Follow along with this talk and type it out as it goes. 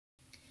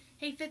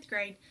Hey, 5th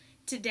grade.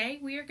 Today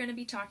we are going to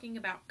be talking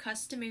about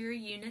customary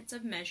units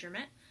of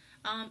measurement.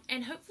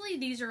 And hopefully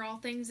these are all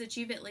things that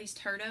you've at least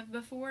heard of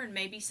before, and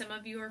maybe some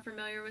of you are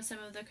familiar with some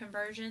of the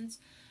conversions.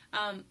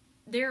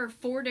 There are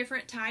 4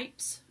 different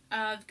types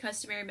of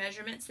customary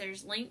measurements.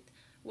 There's length,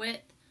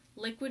 width,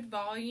 liquid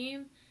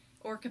volume,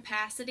 or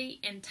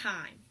capacity, and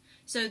time.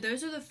 So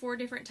those are the 4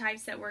 different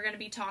types that we're going to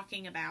be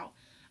talking about.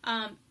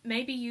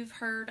 Maybe you've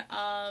heard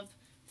of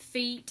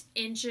feet,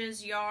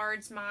 inches,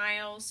 yards,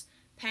 miles,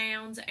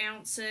 pounds,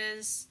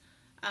 ounces,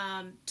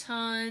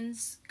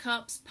 tons,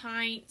 cups,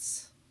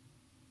 pints,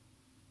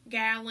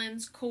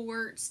 gallons,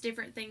 quarts,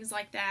 different things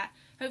like that.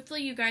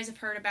 Hopefully you guys have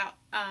heard about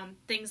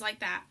things like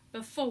that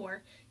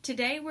before.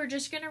 Today we're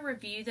just going to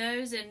review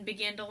those and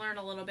begin to learn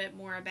a little bit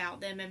more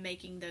about them and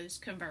making those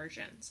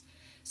conversions.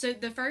 So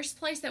the first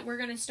place that we're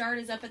going to start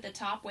is up at the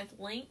top with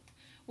length.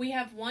 We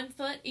have 1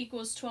 foot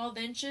equals 12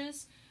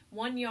 inches.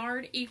 1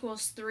 yard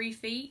equals 3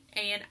 feet,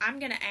 and I'm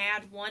going to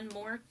add one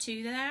more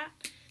to that.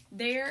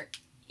 There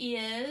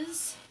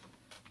is,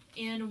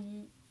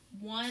 in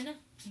 1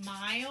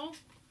 mile,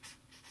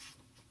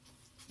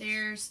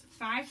 there's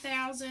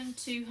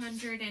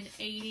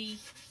 5,280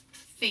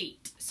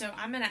 feet. So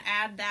I'm going to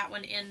add that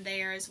one in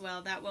there as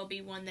well. That will be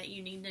one that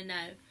you need to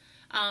know.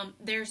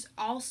 There's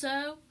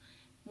also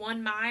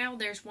 1 mile,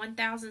 there's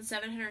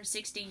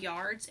 1,760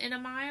 yards in a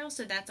mile,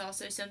 so that's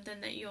also something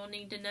that you'll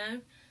need to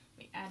know. Let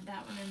me add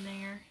that one in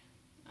there.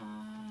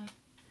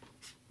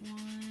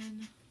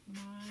 1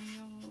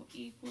 mile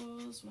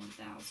equals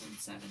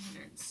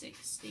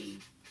 1,760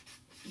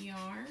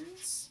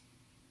 yards.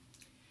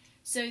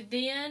 So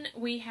then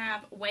we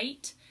have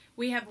weight.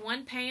 We have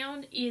 1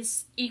 pound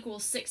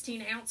equals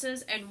 16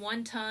 ounces, and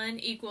 1 ton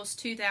equals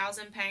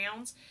 2,000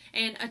 pounds.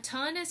 And a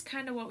ton is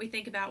kind of what we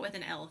think about with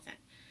an elephant.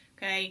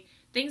 Okay,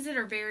 things that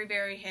are very,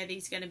 very heavy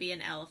is going to be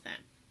an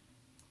elephant.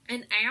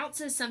 An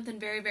ounce is something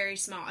very, very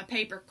small, a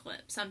paper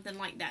clip, something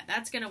like that.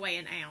 That's going to weigh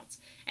an ounce.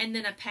 And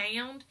then a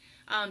pound,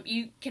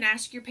 you can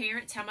ask your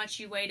parents how much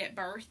you weighed at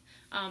birth.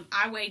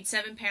 I weighed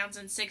 7 pounds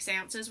and 6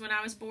 ounces when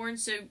I was born,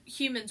 so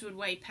humans would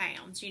weigh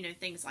pounds,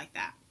 things like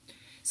that.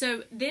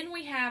 So then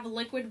we have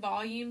liquid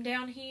volume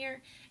down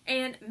here,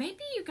 and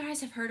maybe you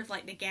guys have heard of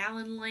like the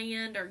gallon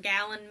land or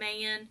gallon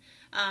man.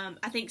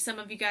 I think some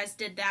of you guys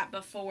did that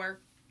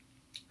before.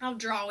 I'll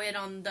draw it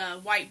on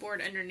the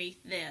whiteboard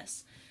underneath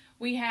this.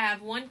 We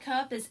have 1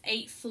 cup is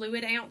 8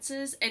 fluid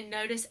ounces, and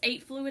notice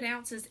 8 fluid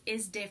ounces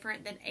is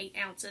different than 8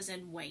 ounces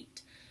in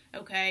weight.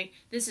 Okay,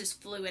 this is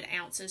fluid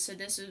ounces, so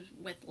this is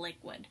with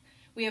liquid.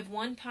 We have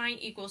 1 pint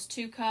equals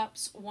 2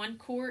 cups, 1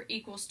 quart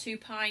equals 2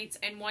 pints,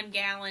 and 1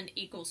 gallon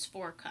equals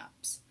 4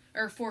 cups,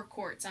 or 4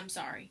 quarts, I'm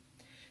sorry.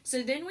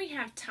 So then we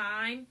have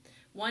time.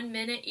 1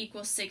 minute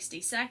equals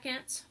 60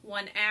 seconds,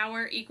 1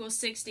 hour equals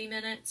 60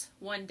 minutes,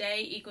 1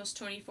 day equals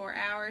 24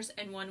 hours,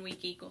 and 1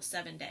 week equals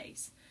 7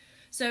 days.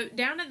 So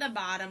down at the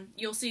bottom,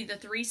 you'll see the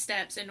 3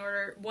 steps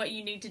what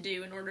you need to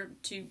do in order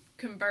to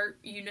convert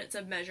units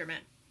of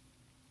measurement.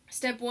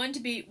 Step 1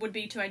 would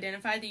be to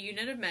identify the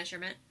unit of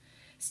measurement.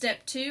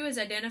 Step 2 is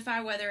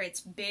identify whether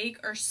it's big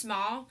or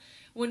small.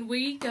 When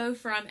we go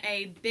from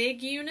a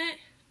big unit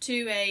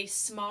to a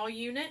small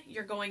unit,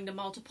 you're going to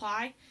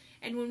multiply.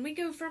 And when we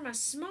go from a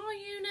small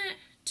unit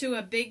to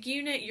a big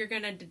unit, you're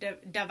going to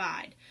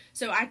divide.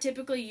 So I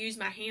typically use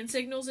my hand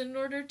signals in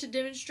order to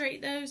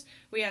demonstrate those.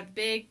 We have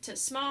big to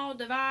small,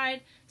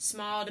 divide,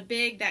 small to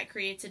big, that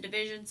creates a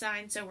division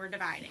sign, so we're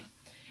dividing.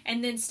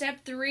 And then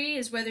step 3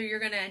 is whether you're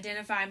going to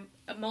identify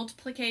a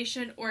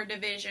multiplication or a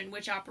division,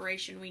 which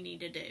operation we need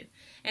to do.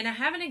 And I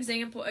have an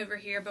example over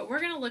here, but we're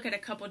going to look at a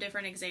couple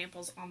different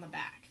examples on the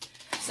back.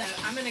 So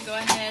I'm going to go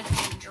ahead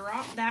and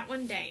drop that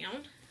one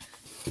down.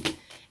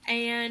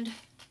 And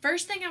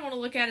first thing I want to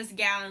look at is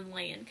gallon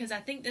land, because I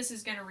think this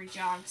is going to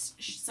re-jog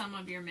some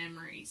of your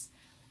memories.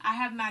 I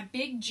have my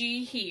big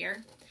G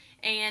here,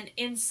 and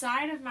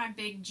inside of my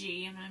big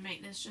G, I'm going to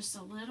make this just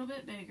a little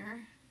bit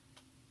bigger.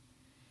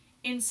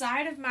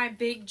 Inside of my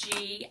big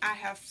G, I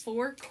have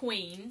 4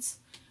 queens,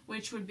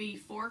 which would be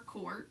 4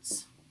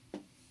 quarts.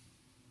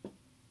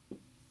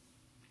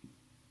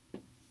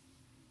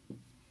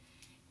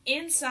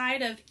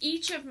 Inside of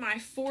each of my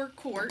 4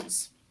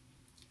 quarts,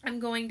 I'm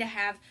going to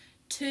have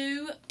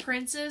 2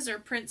 princes or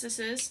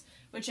princesses,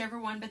 whichever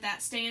one, but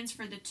that stands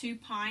for the 2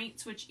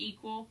 pints, which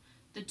equal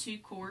the 2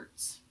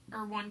 quarts,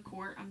 or 1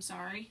 quart, I'm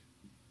sorry.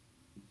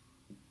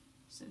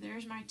 So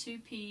there's my 2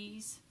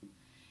 P's.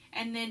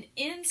 And then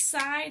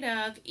inside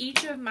of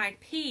each of my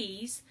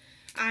P's,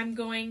 I'm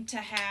going to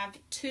have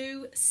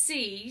 2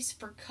 C's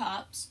for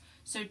cups.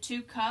 So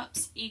 2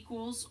 cups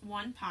equals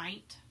 1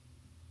 pint.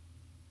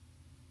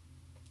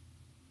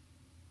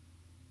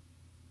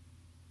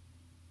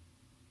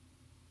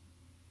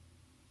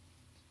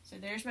 So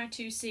there's my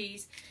 2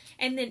 C's.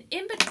 And then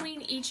in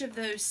between each of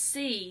those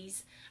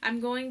C's, I'm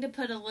going to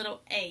put a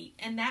little 8.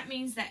 And that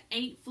means that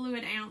 8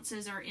 fluid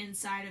ounces are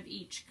inside of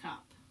each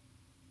cup.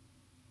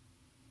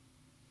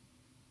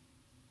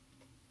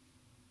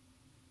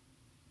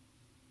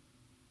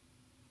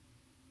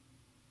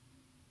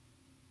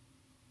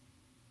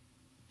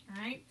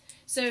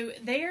 So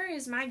there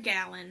is my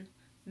gallon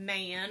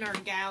man or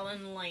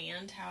gallon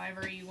land,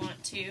 however you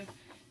want to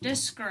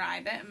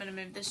describe it. I'm going to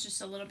move this just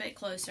a little bit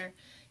closer.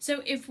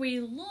 So if we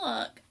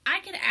look, I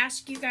could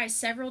ask you guys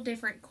several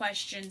different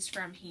questions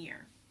from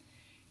here.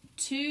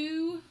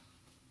 2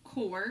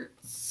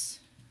 quarts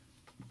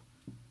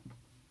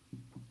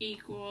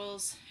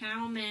equals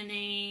how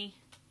many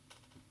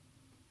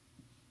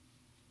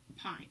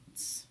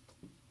pints?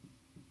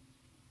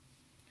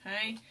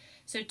 Okay,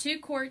 so 2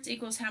 quarts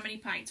equals how many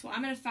pints? Well,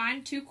 I'm going to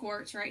find 2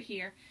 quarts right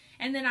here,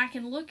 and then I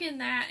can look in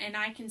that and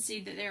I can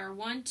see that there are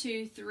 1,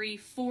 2, 3,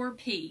 4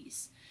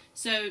 P's.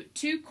 So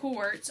 2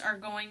 quarts are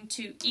going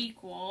to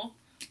equal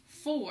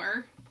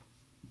 4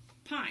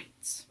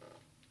 pints.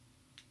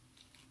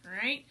 All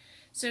right,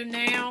 so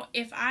now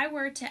if I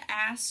were to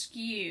ask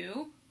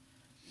you,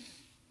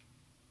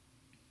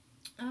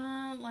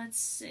 let's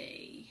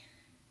see,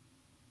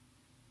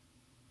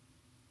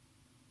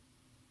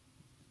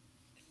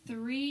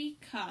 3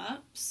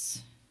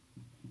 cups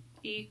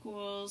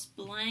equals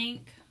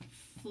blank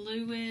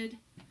fluid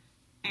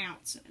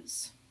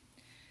ounces.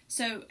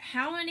 So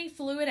how many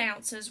fluid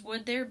ounces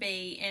would there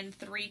be in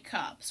 3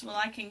 cups? Well,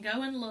 I can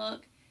go and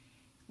look.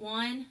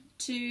 1,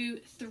 2,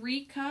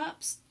 3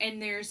 cups,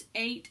 and there's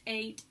 8,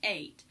 8,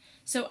 8.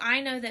 So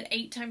I know that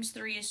 8 times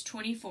 3 is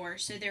 24,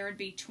 so there would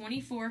be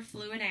 24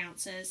 fluid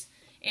ounces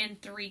in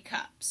 3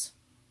 cups.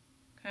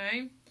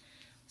 Okay?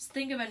 Let's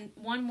think of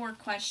one more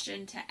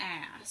question to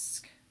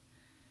ask.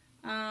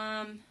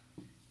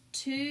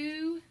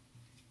 2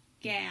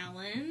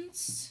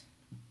 gallons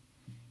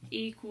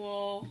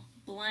equal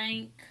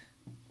blank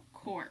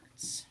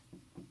quarts.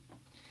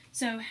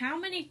 So how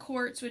many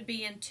quarts would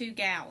be in 2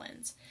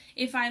 gallons?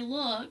 If I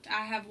looked,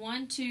 I have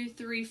 1, 2,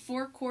 3,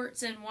 4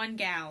 quarts in 1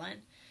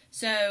 gallon.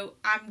 So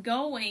I'm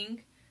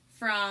going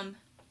from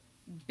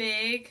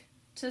big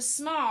to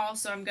small,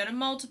 so I'm going to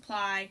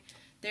multiply.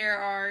 There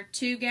are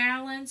 2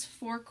 gallons,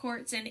 4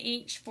 quarts in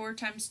each, 4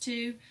 times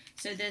 2.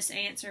 So this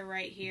answer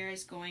right here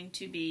is going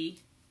to be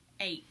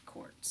 8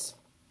 quarts.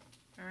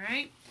 All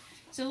right,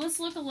 so let's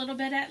look a little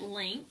bit at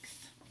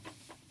length.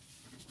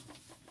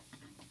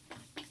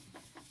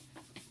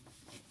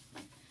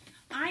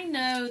 I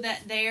know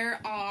that there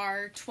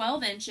are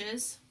 12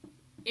 inches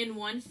in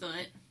 1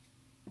 foot.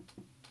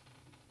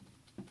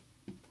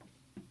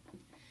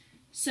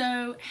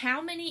 So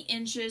how many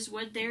inches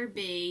would there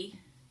be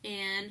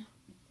in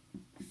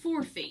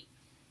 4 feet?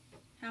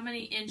 How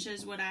many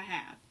inches would I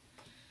have?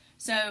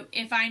 So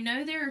if I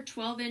know there are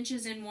 12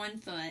 inches in 1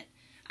 foot,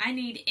 I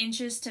need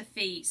inches to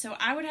feet. So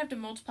I would have to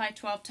multiply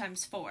 12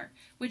 times 4,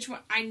 which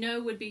I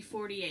know would be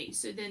 48.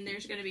 So then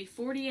there's going to be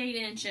 48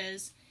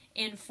 inches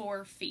in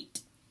 4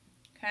 feet.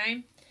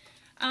 Okay?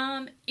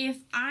 If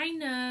I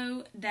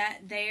know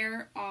that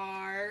there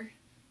are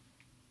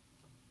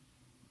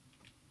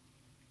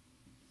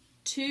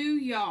 2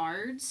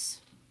 yards,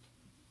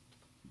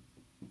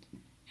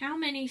 how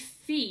many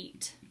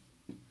feet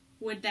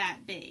would that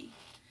be?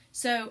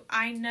 So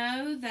I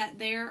know that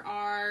there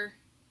are,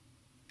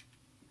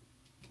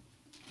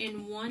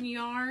 in 1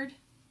 yard,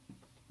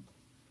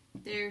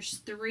 there's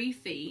 3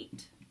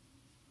 feet.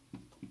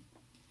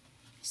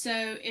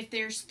 So if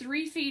there's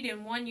 3 feet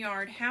in 1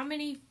 yard, how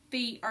many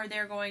feet are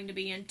there going to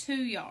be in 2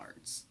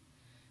 yards?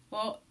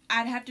 Well,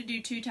 I'd have to do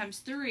 2 times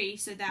 3,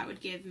 so that would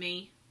give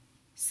me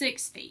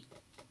 6 feet.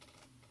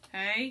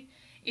 Okay?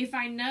 If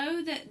I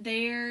know that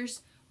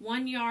there's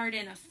 1 yard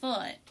in a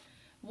foot,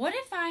 what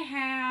if I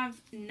have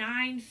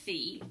 9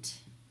 feet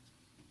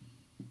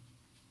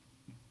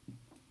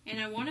and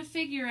I want to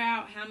figure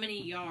out how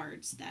many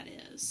yards that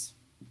is?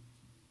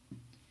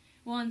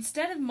 Well,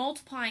 instead of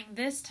multiplying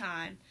this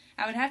time,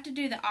 I would have to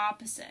do the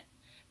opposite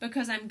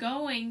because I'm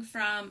going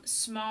from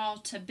small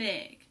to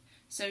big.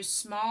 So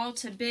small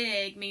to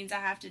big means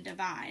I have to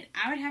divide.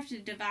 I would have to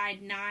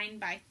divide 9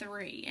 by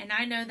 3, and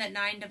I know that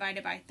 9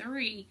 divided by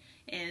 3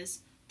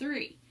 is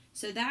 3.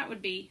 So that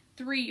would be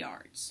 3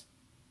 yards.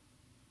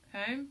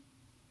 Okay?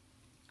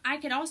 I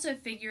could also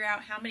figure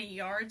out how many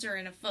yards are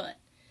in a foot.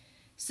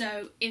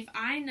 So if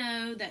I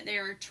know that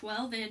there are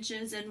 12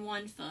 inches in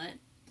 1 foot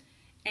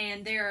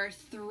and there are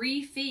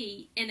 3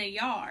 feet in a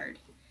yard,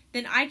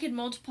 then I could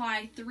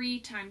multiply 3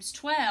 times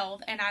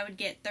 12 and I would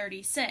get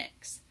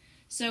 36.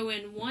 So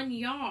in 1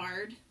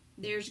 yard,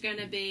 there's going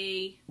to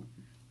be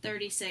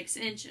 36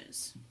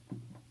 inches.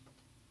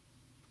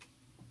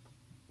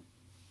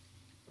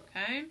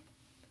 Okay?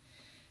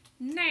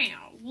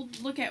 Now, we'll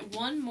look at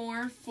one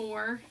more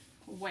for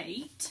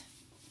weight.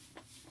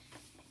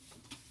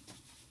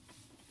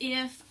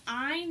 If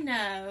I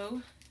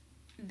know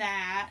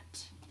that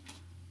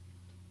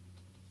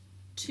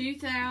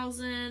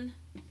 2,000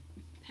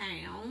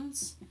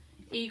 pounds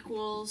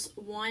equals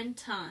 1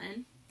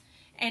 ton,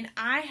 and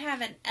I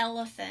have an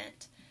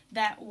elephant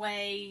that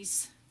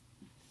weighs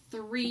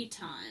 3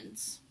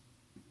 tons,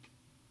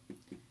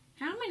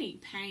 how many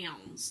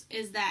pounds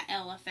is that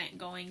elephant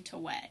going to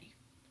weigh?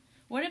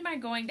 What am I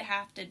going to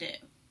have to do?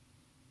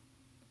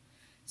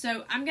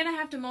 So I'm going to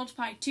have to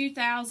multiply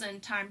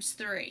 2,000 times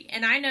 3.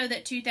 And I know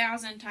that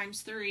 2,000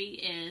 times 3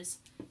 is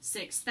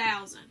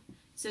 6,000.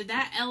 So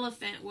that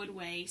elephant would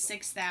weigh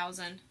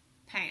 6,000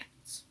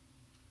 pounds.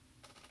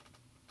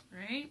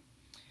 Right?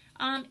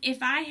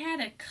 If I had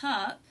a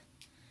cup,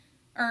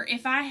 or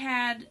if I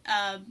had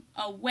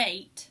a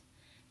weight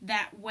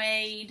that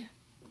weighed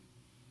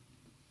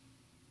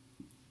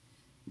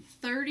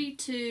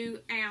 32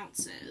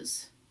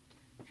 ounces,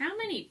 how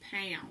many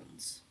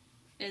pounds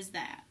is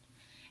that?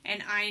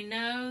 And I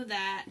know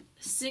that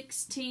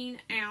 16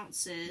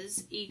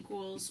 ounces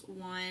equals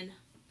 1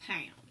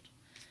 pound.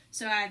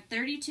 So I have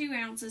 32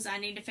 ounces. I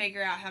need to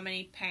figure out how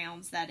many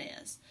pounds that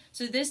is.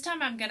 So this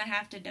time I'm going to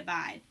have to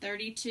divide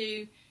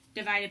 32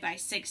 divided by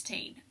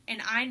 16.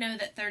 And I know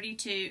that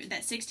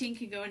 16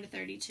 can go into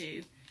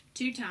 32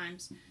 2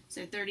 times.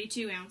 So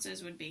 32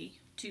 ounces would be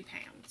 2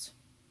 pounds.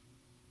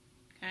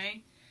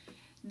 Okay.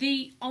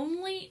 The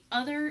only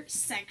other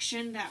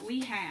section that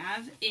we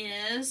have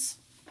is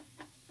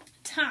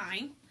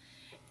time.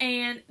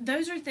 And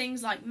those are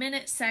things like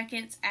minutes,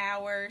 seconds,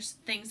 hours,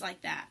 things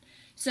like that.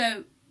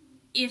 So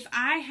if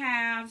I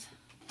have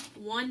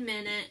 1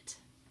 minute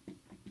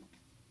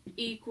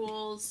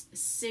equals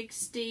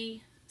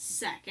 60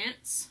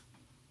 seconds,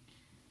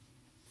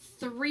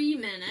 3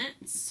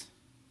 minutes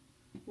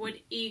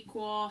would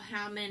equal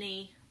how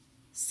many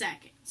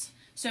seconds?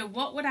 So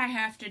what would I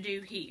have to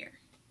do here?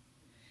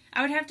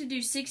 I would have to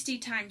do 60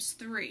 times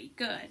 3.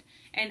 Good.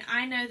 And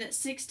I know that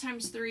 6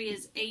 times 3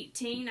 is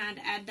 18. I'd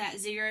add that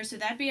 0, so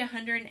that'd be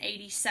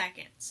 180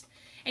 seconds.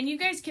 And you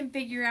guys can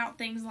figure out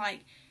things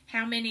like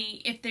how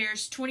many, if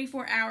there's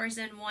 24 hours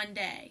in one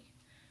day.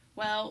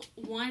 Well,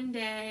 one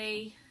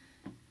day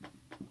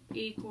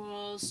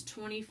equals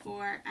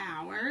 24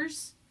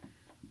 hours.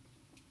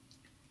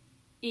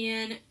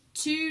 In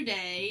 2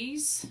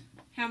 days,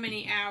 how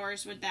many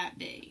hours would that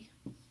be?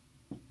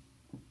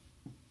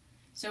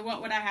 So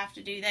what would I have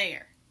to do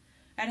there?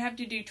 I'd have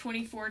to do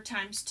 24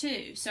 times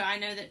 2. So I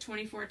know that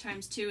 24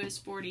 times 2 is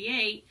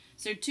 48.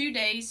 So 2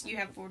 days, you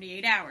have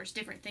 48 hours,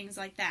 different things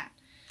like that.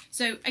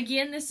 So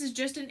again, this is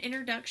just an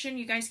introduction.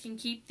 You guys can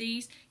keep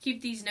these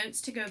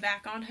notes to go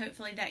back on,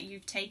 hopefully that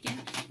you've taken.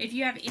 If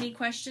you have any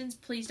questions,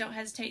 please don't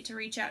hesitate to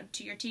reach out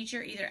to your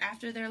teacher either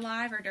after they're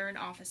live or during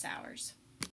office hours.